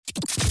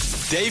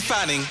Dave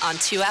Fanning on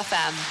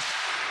 2FM.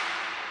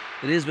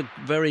 It is with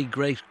very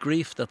great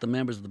grief that the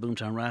members of the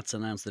Boomtown Rats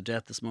announced the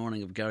death this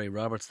morning of Gary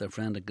Roberts, their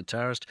friend and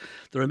guitarist.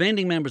 The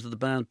remaining members of the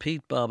band,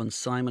 Pete, Bob and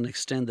Simon,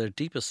 extend their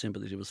deepest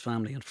sympathy to his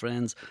family and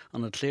friends.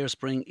 On a clear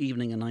spring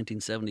evening in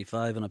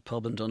 1975 in a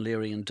pub in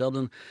Dunleary in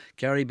Dublin,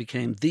 Gary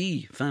became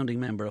the founding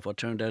member of what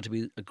turned out to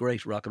be a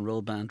great rock and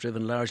roll band,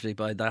 driven largely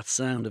by that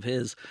sound of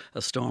his,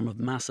 a storm of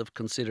massive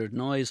considered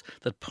noise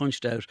that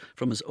punched out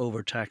from his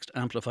overtaxed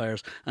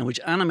amplifiers and which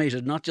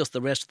animated not just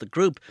the rest of the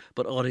group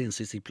but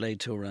audiences he played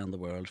to around the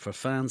world. For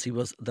fans, he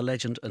was the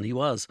legend, and he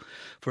was.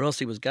 For us,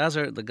 he was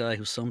Gazzer, the guy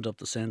who summed up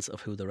the sense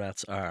of who the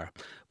Rats are.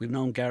 We've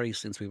known Gary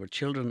since we were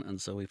children,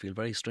 and so we feel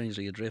very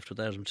strangely adrift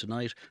without him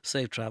tonight.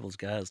 Safe travels,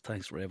 Gaz.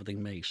 Thanks for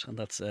everything, mate. And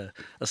that's a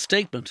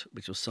statement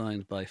which was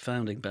signed by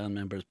founding band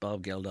members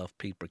Bob Geldof,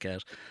 Pete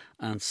Briquette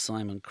and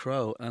Simon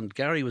Crowe. And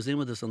Gary was in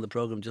with us on the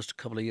programme just a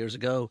couple of years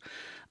ago,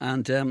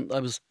 and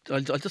I'll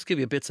just give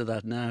you bits of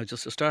that now.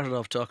 Just started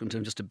off talking to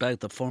him just about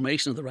the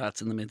formation of the Rats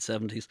in the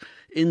mid-70s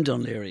in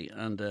Dunleary,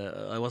 and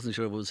I wasn't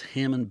sure if it was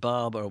him and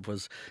Bob or if it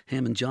was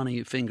him and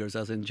Johnny Fingers,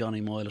 as in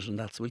Johnny Moylett, and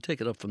that. So we'll take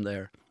it up from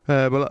there.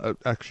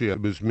 Actually,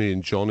 it was me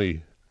and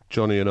Johnny.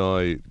 Johnny and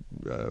I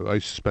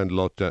used to spend a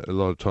lot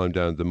of time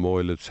down at the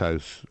Moylett's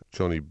house.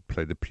 Johnny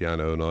played the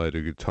piano and I had a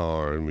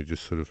guitar, and we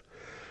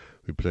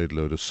played a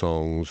load of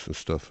songs and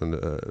stuff, and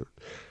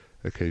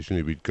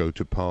occasionally we'd go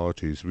to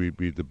parties. We'd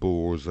be the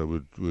bores that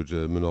would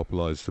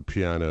monopolise the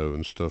piano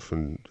and stuff,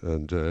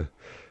 and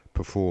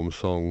perform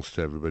songs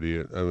to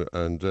everybody,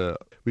 and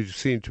we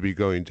seemed to be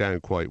going down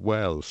quite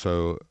well.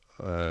 So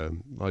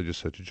I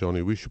just said to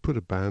Johnny, we should put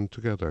a band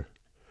together.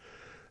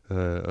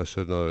 I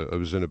said, no, I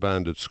was in a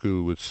band at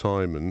school with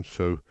Simon,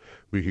 so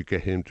we could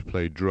get him to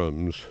play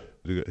drums.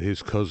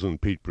 His cousin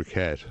Pete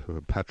Briquette,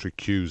 Patrick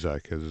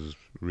Cusack as his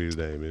real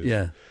name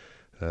is,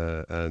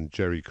 and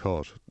Jerry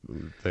Cott,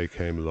 they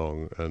came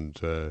along,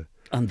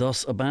 and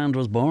thus a band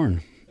was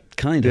born.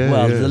 Kind of.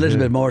 There's a little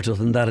bit more to it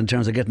than that in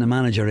terms of getting a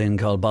manager in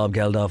called Bob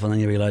Geldof, and then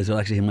you realise, well,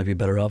 actually he might be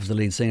better off as the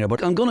lead singer.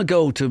 But I'm going to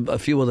go to a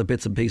few other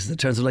bits and pieces in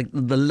terms of I'm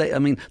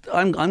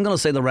going to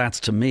say the Rats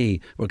to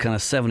me were kind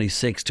of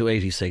 76 to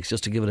 86,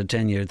 just to give it a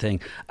 10-year thing.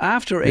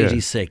 After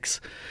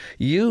 86,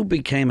 you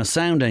became a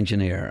sound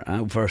engineer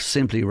for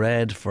Simply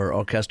Red, for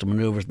Orchestral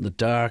Manoeuvres in the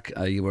Dark.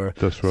 You were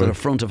sort of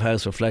front of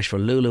house for Flesh for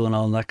Lulu and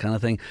all that kind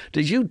of thing.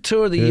 Did you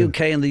tour the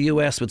UK and the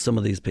US with some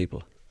of these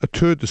people? I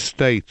toured the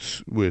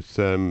States with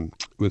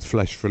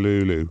Flesh for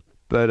Lulu,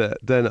 but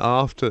then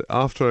after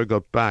I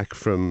got back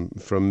from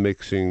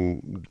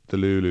mixing the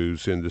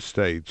Lulus in the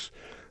States,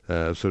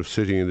 sort of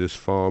sitting in this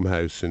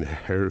farmhouse in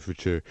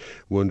Herefordshire,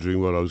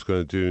 wondering what I was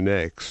going to do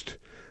next,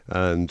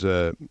 and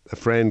a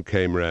friend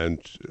came around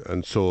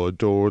and saw a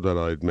door that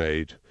I'd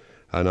made,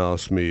 and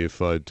asked me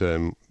if I'd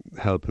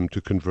help him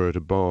to convert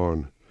a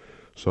barn.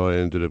 So I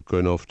ended up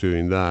going off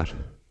doing that,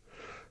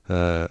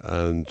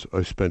 and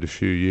I spent a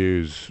few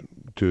years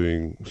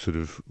doing sort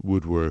of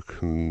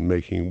woodwork and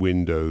making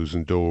windows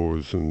and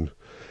doors and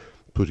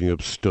putting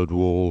up stud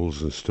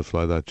walls and stuff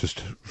like that,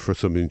 just for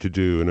something to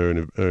do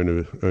and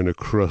earn a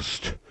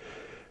crust.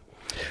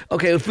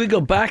 Okay, if we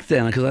go back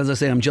then, because as I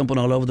say, I'm jumping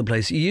all over the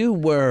place. You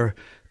were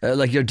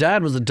your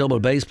dad was a double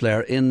bass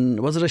player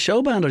in, was it a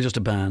show band or just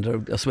a band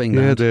or a swing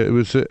band? Yeah, it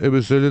was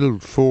a little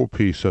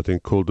 4-piece, I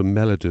think, called the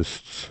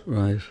Melodists.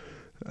 Right.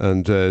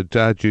 And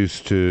Dad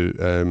used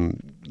to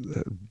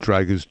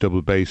drag his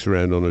double bass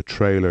around on a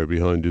trailer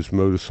behind his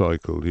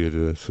motorcycle. He had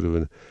a sort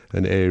of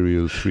an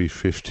aerial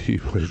 350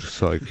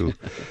 motorcycle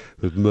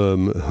with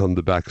Mum on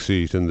the back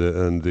seat and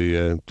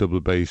the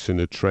double bass in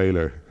a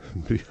trailer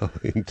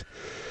behind.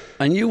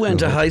 And you went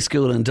to high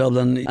school in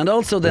Dublin, and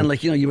also then,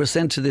 you were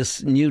sent to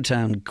this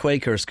Newtown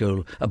Quaker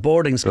school, a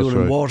boarding school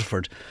in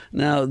Waterford.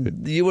 Now,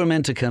 you were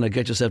meant to kind of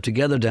get yourself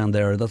together down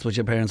there. That's what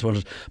your parents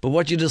wanted. But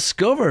what you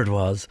discovered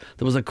was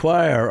there was a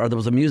choir or there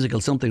was a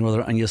musical something or other,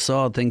 and you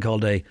saw a thing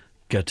called a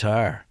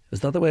guitar.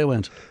 Is that the way it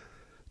went?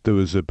 There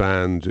was a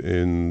band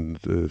in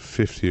the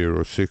 5th year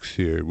or 6th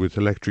year with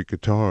electric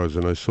guitars,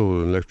 and I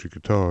saw an electric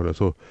guitar,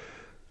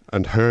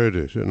 and heard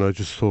it, and I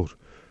just thought,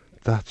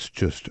 that's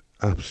just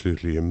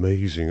absolutely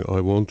amazing. I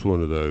want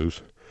one of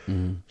those.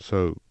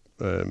 So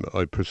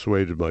I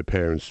persuaded my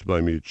parents to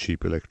buy me a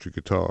cheap electric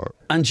guitar.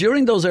 And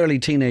during those early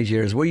teenage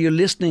years, were you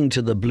listening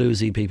to the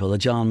bluesy people, the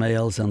John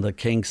Mayalls and the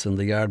Kinks and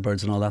the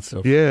Yardbirds and all that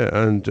stuff? Yeah,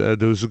 and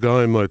there was a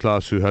guy in my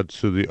class who had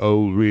the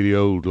old, really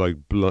old, like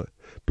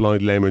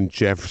Blind Lemon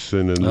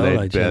Jefferson and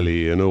Lead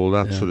Belly and all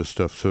that sort of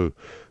stuff.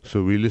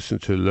 So we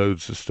listened to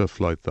loads of stuff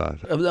like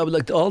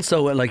that.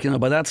 Also,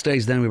 by that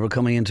stage then we were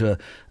coming into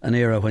an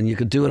era when you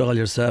could do it all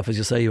yourself. As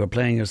you say, you were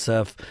playing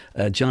yourself.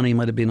 Johnny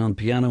might have been on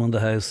piano in the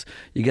house.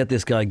 You get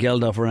this guy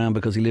Geldof around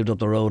because he lived up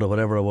the road or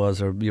whatever it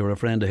was, or you were a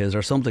friend of his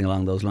or something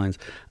along those lines.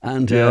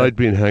 And I'd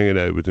been hanging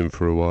out with him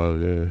for a while,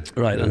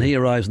 Right, and he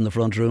arrives in the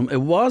front room.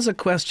 It was a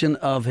question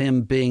of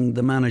him being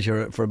the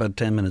manager for about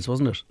 10 minutes,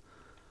 wasn't it?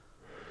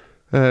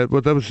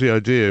 Well, that was the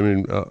idea. I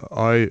mean,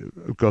 I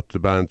got the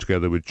band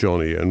together with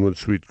Johnny, and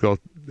once we'd got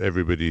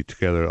everybody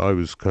together, I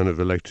was kind of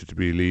elected to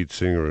be lead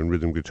singer and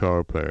rhythm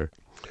guitar player.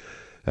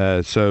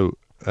 So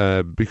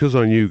because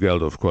I knew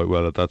Geldof quite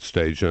well at that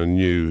stage, I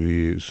knew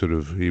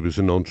he was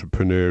an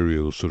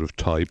entrepreneurial sort of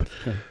type.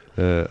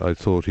 I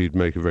thought he'd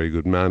make a very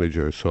good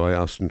manager, so I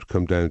asked him to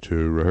come down to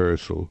a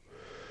rehearsal,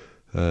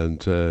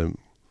 and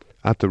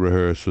at the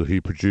rehearsal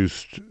he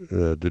produced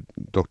the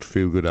Dr.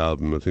 Feelgood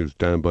album. I think it was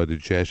Down by the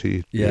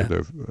Jetty. Yeah,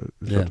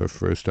 their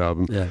first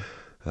album. Yeah,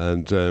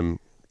 and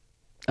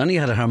he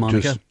had a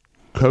harmonica.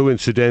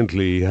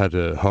 Coincidentally, he had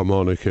a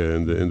harmonica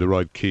in the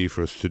right key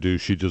for us to do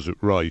She Does It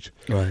Right.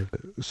 Right.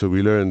 So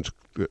we learned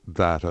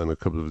that and a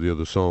couple of the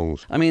other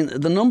songs. I mean,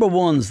 the number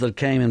ones that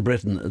came in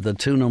Britain, the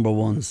two number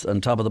ones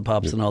and Top of the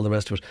Pops and all the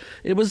rest of it,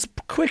 it was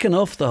quick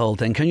enough, the whole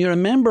thing. Can you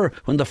remember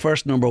when the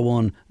first number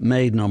one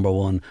made number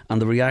one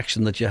and the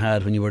reaction that you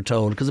had when you were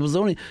told? Because it was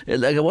only,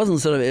 like, it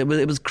wasn't sort of,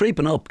 it was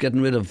creeping up,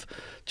 getting rid of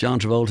John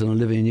Travolta and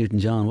Olivia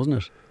Newton-John,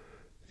 wasn't it?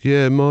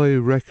 Yeah, my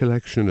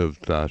recollection of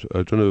that,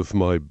 I don't know if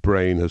my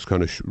brain has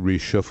kind of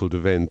reshuffled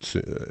events,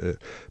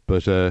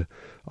 but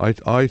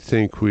I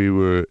think we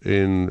were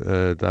in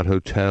that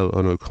hotel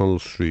on O'Connell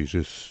Street.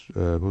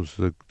 What was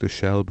the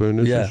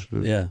Shelburne? Yeah.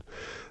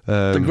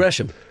 The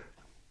Gresham.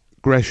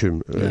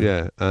 Gresham,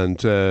 yeah.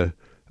 And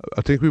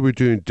I think we were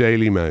doing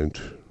Daily Mount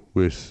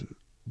with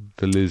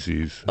the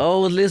Lizzies.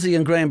 Oh, with Lizzie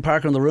and Graham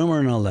Parker and the Rumour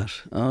and all that.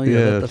 Oh,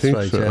 yeah, that's I think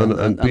right. so.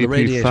 Yeah. And the B.P.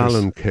 Radiators.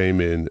 Fallon came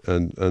in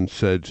and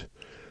said,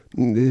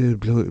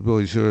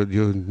 boys,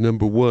 you're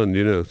number one,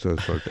 you know. So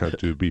I can't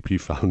do a BP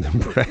Fallon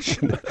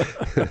impression.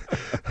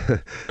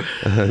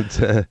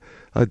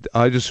 And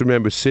I just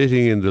remember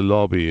sitting in the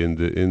lobby in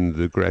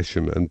the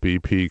Gresham and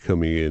BP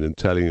coming in and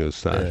telling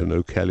us that, and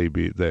O'Kelly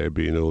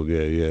being all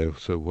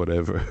so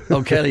whatever.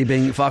 O'Kelly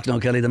being Faulkner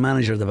O'Kelly, the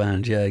manager of the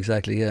band. Yeah,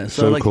 exactly. Yeah,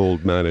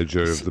 so-called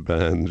manager of the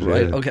band.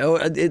 Right. Yeah. Okay.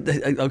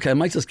 Okay. I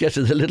might just get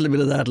to a little bit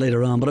of that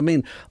later on. But I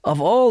mean,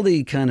 of all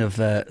the kind of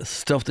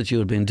stuff that you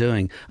had been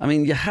doing, I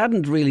mean, you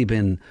hadn't really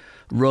been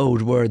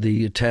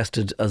roadworthy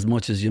tested as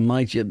much as you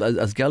might.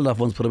 As Geldof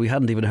once put it, we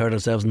hadn't even heard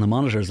ourselves in the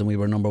monitors and we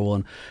were number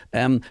one.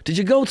 Did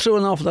you go through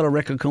an awful lot of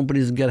record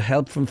companies and get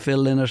help from Phil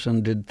Lynott,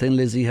 and did Thin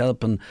Lizzy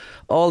help and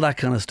all that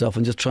kind of stuff,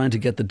 and just trying to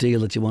get the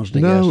deal that you wanted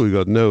to get? No, we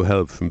got no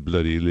help from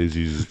bloody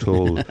Lizzy's at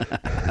all.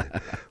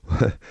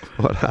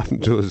 What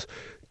happened to us,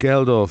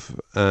 Geldof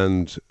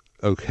and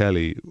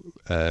O'Kelly,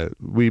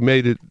 we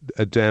made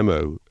a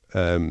demo.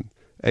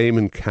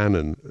 Eamon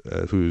Cannon,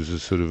 who was a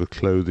sort of a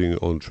clothing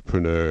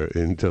entrepreneur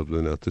in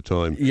Dublin at the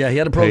time. Yeah, he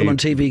had a program on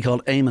TV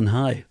called Eamon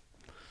High.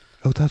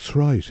 Oh, that's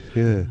right,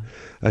 yeah.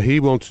 He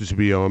wanted to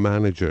be our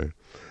manager,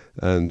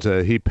 and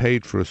he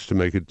paid for us to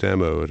make a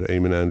demo at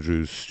Eamon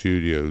Andrews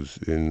Studios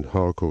in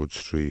Harcourt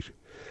Street,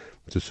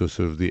 just sort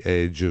of the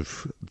edge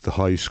of the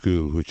high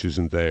school, which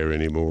isn't there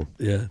anymore.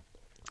 Yeah.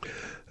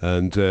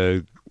 And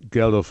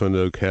Geldof and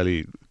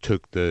O'Kelly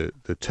took the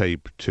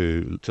tape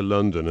to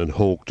London and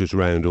hawked it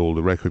around all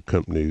the record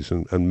companies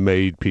and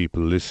made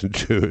people listen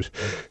to it.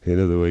 You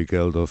know, the way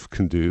Geldof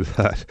can do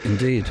that.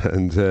 Indeed.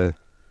 And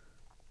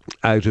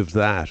out of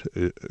that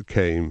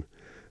came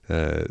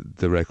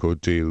the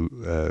record deal.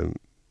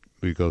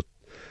 We got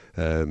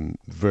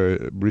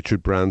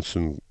Richard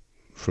Branson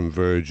from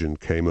Virgin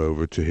came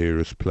over to hear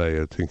us play,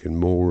 I think, in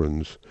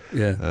Moran's.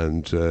 Yeah.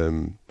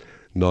 And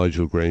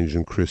Nigel Grange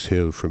and Chris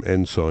Hill from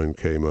Ensign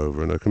came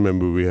over, and I can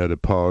remember we had a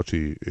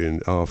party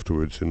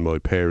afterwards in my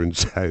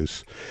parents'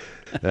 house,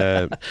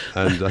 and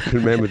I can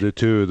remember the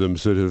two of them,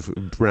 sort of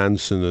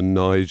Branson and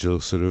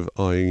Nigel, sort of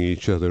eyeing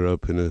each other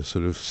up in a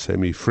sort of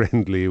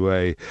semi-friendly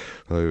way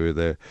while we were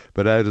there.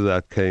 But out of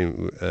that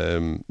came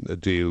a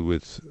deal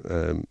with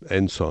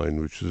Ensign,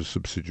 which was a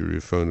subsidiary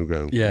of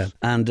Phonogram. Yeah,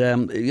 and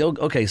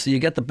okay, so you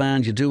get the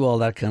band, you do all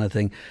that kind of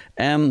thing.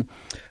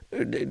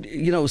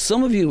 You know,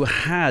 some of you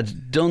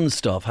had done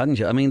stuff, hadn't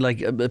you? I mean, like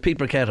Pete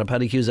Burkett or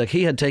Paddy Cusack,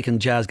 he had taken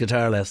jazz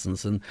guitar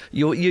lessons, and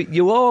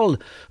you all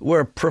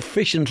were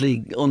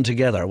proficiently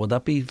untogether. Would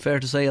that be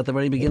fair to say at the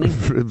very beginning?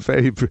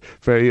 Very,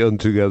 very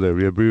untogether.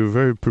 Yeah, we were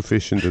very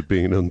proficient at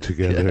being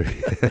untogether.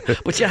 Yeah.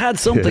 But you had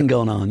something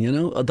going on, you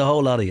know, the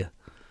whole lot of you.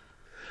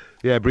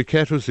 Yeah,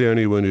 Briquette was the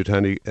only one who'd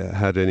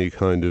had any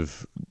kind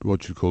of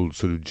what you call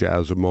sort of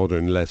jazz or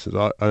modern lessons.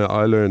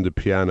 I learned the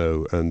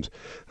piano and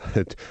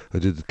I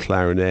did the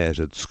clarinet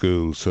at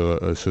school, so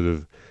I sort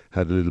of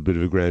had a little bit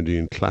of a grounding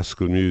in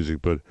classical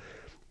music, but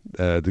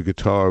the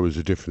guitar was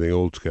a different thing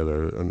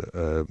altogether,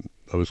 and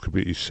I was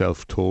completely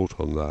self-taught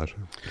on that.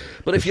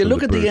 But if you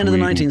look at the end of the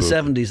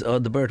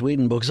 1970s, the Bert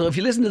Whedon book, so if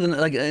you listen to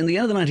in the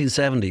end of the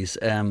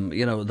 1970s,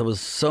 you know, there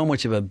was so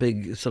much of a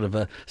big sort of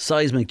a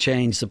seismic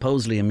change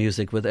supposedly in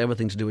music, with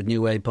everything to do with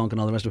new wave punk and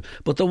all the rest of it.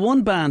 But the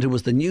one band who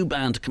was the new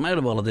band to come out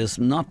of all of this,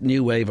 not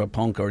new wave or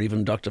punk or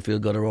even Dr.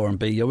 Feelgood or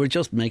R&B, you were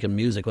just making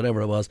music,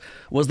 whatever it was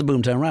the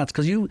Boomtown Rats,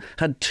 because you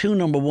had two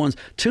number ones.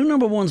 Two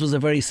number ones was a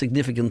very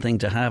significant thing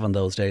to have in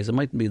those days. It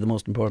mightn't be the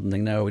most important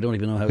thing now. We don't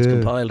even know how it's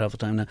compiled half the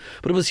time now.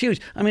 But it was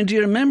huge. I mean, do you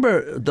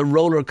remember the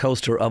roller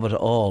coaster of it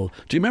all?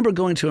 Do you remember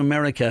going to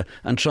America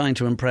and trying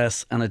to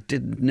impress, and it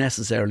didn't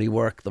necessarily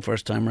work the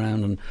first time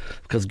round, and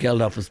because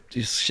Geldof was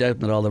just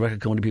shouting at all the record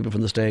company people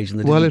from the stage?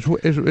 And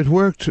it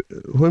worked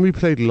when we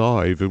played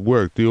live. It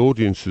worked. The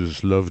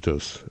audiences loved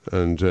us,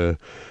 and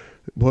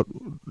what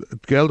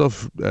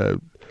Geldof,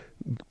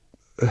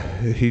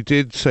 he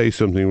did say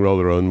something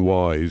rather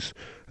unwise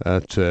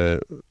at,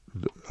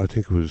 I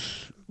think it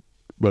was,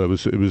 well, it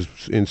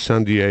was in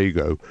San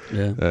Diego.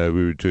 Yeah.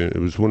 We were doing, it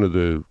was one of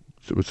the,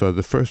 it was either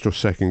the first or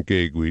second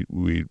gig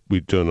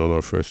we'd done on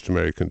our first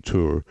American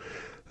tour,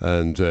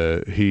 and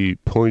he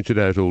pointed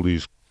out all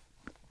these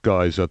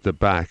guys at the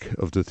back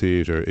of the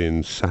theatre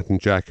in satin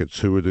jackets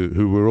who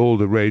were all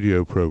the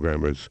radio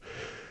programmers.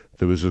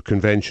 There was a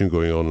convention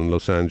going on in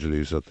Los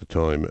Angeles at the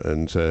time,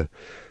 and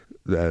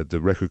the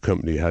record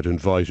company had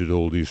invited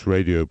all these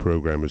radio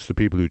programmers, the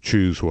people who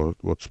choose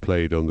what's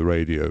played on the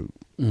radio,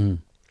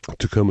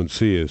 to come and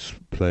see us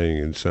playing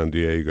in San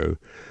Diego.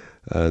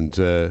 And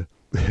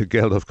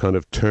Geldof kind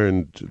of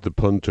turned the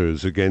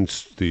punters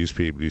against these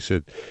people. He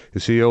said,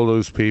 you see all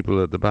those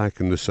people at the back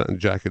in the satin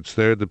jackets,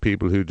 they're the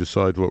people who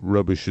decide what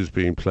rubbish is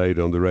being played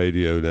on the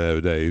radio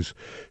nowadays.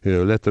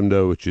 Let them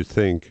know what you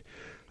think.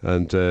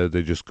 And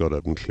they just got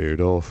up and cleared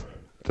off.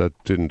 That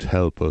didn't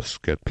help us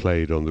get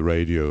played on the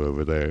radio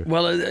over there.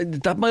 Well,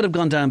 that might have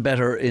gone down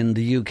better in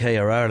the UK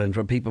or Ireland,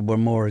 where people were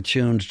more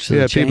attuned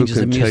to the changes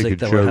in music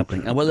that were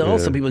happening. And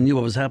also people knew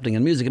what was happening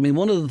in music. I mean,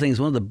 one of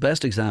the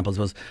best examples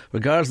was,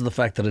 regardless of the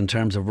fact that in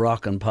terms of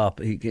rock and pop,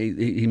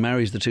 he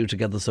marries the two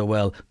together so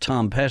well,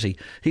 Tom Petty.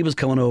 He was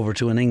coming over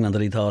to in England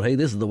that he thought, hey,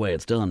 this is the way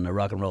it's done, in a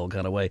rock and roll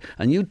kind of way.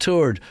 And you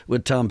toured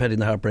with Tom Petty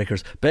and the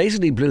Heartbreakers,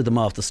 basically blew them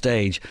off the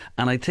stage.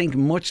 And I think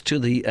much to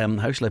the,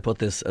 how shall I put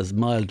this as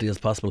mildly as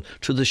possible,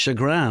 to the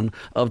chagrin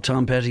of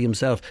Tom Petty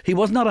himself. He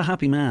was not a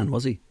happy man,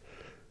 was he?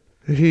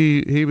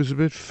 He was a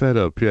bit fed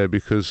up, yeah,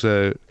 because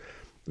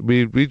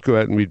we'd go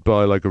out and we'd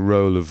buy like a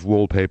roll of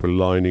wallpaper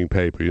lining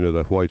paper,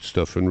 that white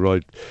stuff, and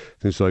write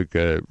things like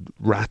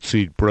rats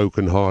eat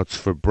broken hearts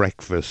for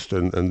breakfast,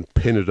 and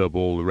pin it up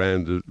all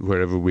around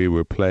wherever we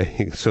were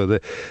playing, so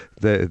that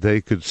they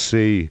could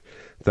see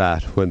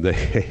that when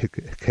they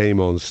came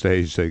on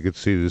stage, they could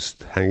see this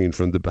hanging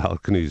from the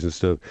balconies and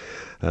stuff.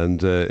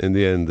 And in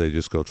the end, they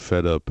just got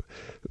fed up,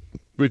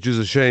 which is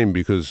a shame,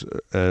 because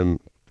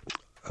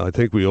I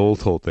think we all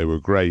thought they were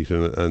great,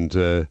 and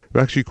we're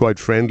actually quite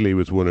friendly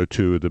with one or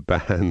two of the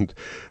band,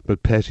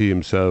 but Petty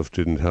himself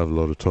didn't have a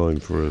lot of time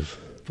for us.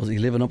 Was he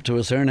living up to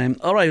his surname?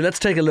 All right, let's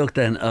take a look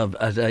then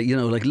at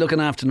like looking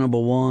after number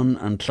one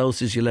and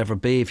closest you'll ever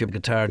be if your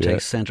guitar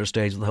takes centre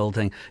stage of the whole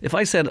thing. If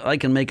I said I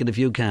can make it if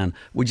you can,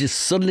 would you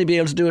suddenly be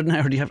able to do it now,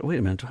 or do you have to wait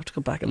a minute? Do I have to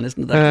go back and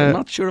listen to that? I'm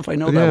not sure if I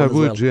know that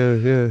one as well.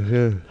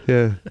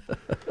 Yeah.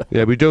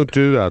 Yeah, we don't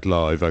do that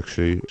live,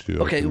 actually.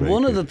 Okay,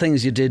 one of the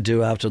things you did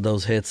do after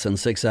those hits and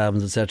 6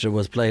 albums, etc.,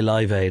 was play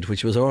Live Aid,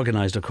 which was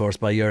organised, of course,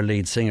 by your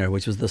lead singer,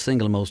 which was the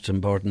single most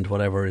important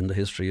whatever in the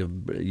history of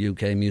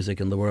UK music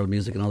and the world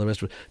music and all the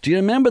rest of it. Do you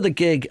remember the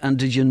gig, and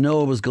did you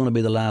know it was going to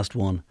be the last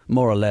one?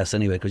 More or less,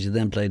 anyway, because you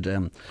then played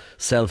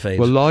Self-Aid.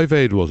 Well, Live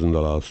Aid wasn't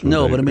the last one.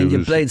 No, but I mean,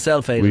 you played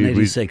Self-Aid in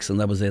 86, and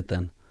that was it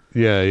then.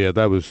 Yeah,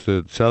 that was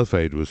the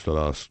Self-Aid was the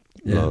last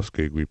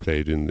gig we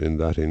played in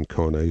that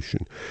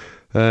incarnation.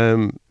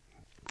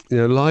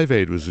 Live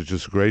Aid was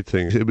just a great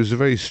thing. It was a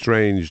very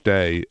strange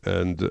day,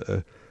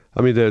 and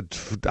I mean,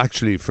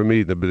 actually for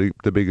me,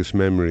 the biggest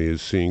memory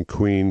is seeing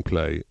Queen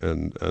play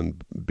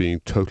and being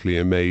totally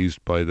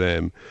amazed by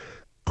them.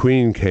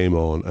 Queen came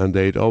on, and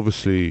they'd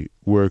obviously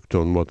worked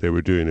on what they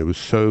were doing. It was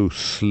so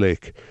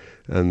slick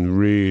and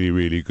really,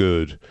 really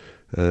good,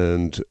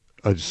 and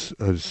I just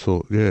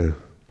thought, yeah,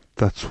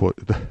 that's what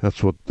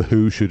the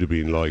Who should have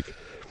been like.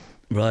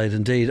 Right,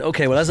 indeed.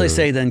 Okay, well, as I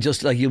say then,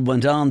 just like you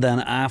went on then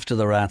after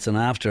the Rats and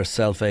after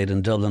Self-Aid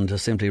in Dublin to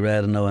Simply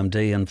Red and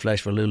OMD and Flesh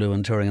for Lulu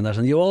and touring and that,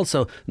 and you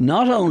also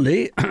not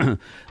only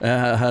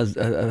have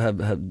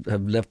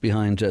left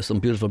behind some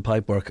beautiful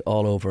pipework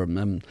all over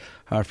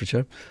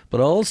Hertfordshire,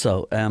 but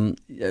also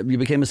you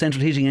became a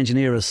central heating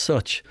engineer as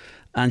such.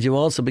 And you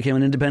also became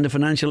an independent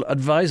financial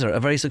advisor,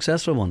 a very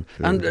successful one.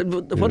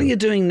 And what are you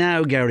doing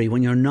now, Gary,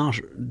 when you're not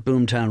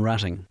Boomtown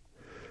ratting?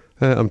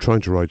 I'm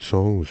trying to write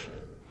songs.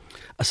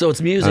 So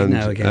it's music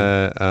now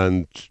again.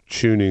 And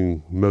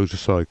tuning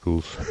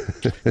motorcycles.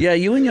 Yeah,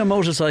 you and your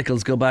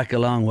motorcycles go back a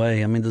long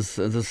way. I mean,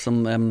 there's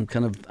some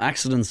kind of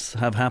accidents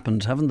have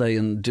happened, haven't they?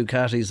 In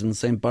Ducatis and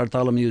St.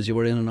 Bartholomew's you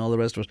were in and all the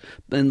rest of it.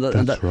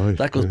 That's right.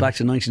 That goes back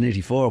to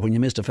 1984 when you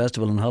missed a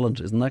festival in Holland.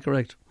 Isn't that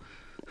correct?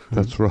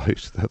 That's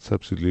right. That's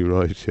absolutely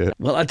right, yeah.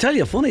 Well, I tell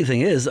you, a funny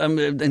thing is,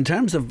 in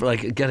terms of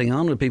like getting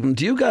on with people,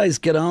 do you guys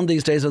get on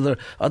these days?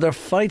 Are there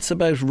fights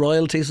about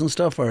royalties and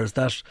stuff, or is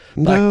that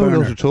back burner?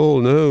 No, not at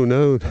all.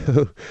 No.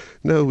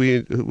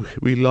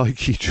 We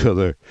like each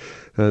other,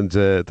 and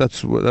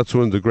that's one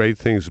of the great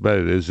things about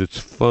it is it's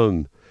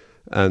fun,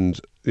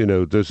 and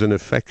there's an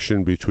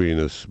affection between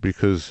us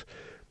because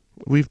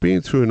we've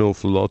been through an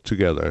awful lot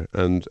together,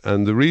 and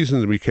the reason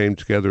that we came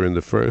together in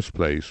the first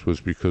place was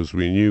because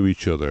we knew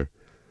each other.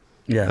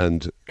 Yeah,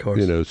 and of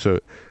course. So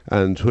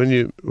and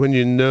when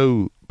you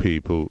know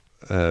people,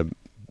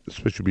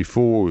 especially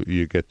before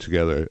you get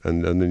together,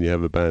 and then you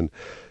have a band,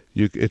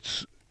 you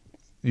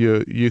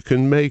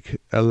can make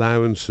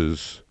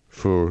allowances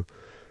for,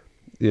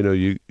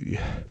 you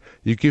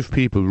give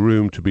people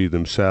room to be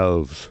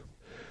themselves,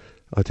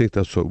 I think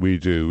that's what we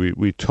do.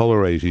 We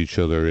tolerate each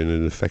other in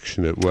an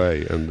affectionate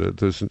way, and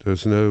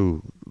there's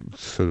no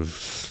sort of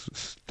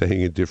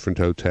staying in different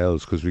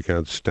hotels because we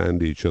can't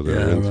stand each other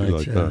or anything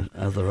like that.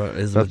 As there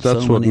is That's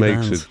so what many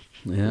makes bands. it.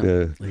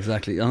 Yeah,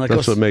 exactly. And of That's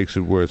course, what makes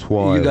it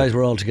worthwhile. you guys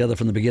were all together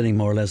from the beginning,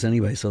 more or less,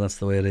 anyway. So that's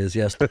the way it is.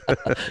 Yes.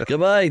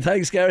 Goodbye.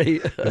 Thanks,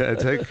 Gary. Yeah,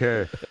 take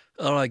care.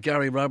 All right,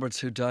 Gary Roberts,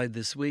 who died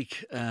this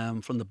week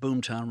from the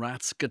Boomtown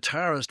Rats,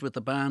 guitarist with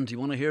the band. Do you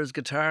want to hear his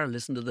guitar?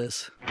 Listen to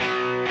this.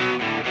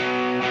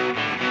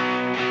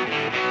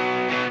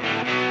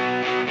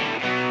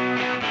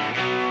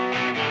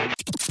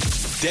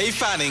 Dave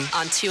Fanning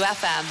on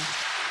 2FM.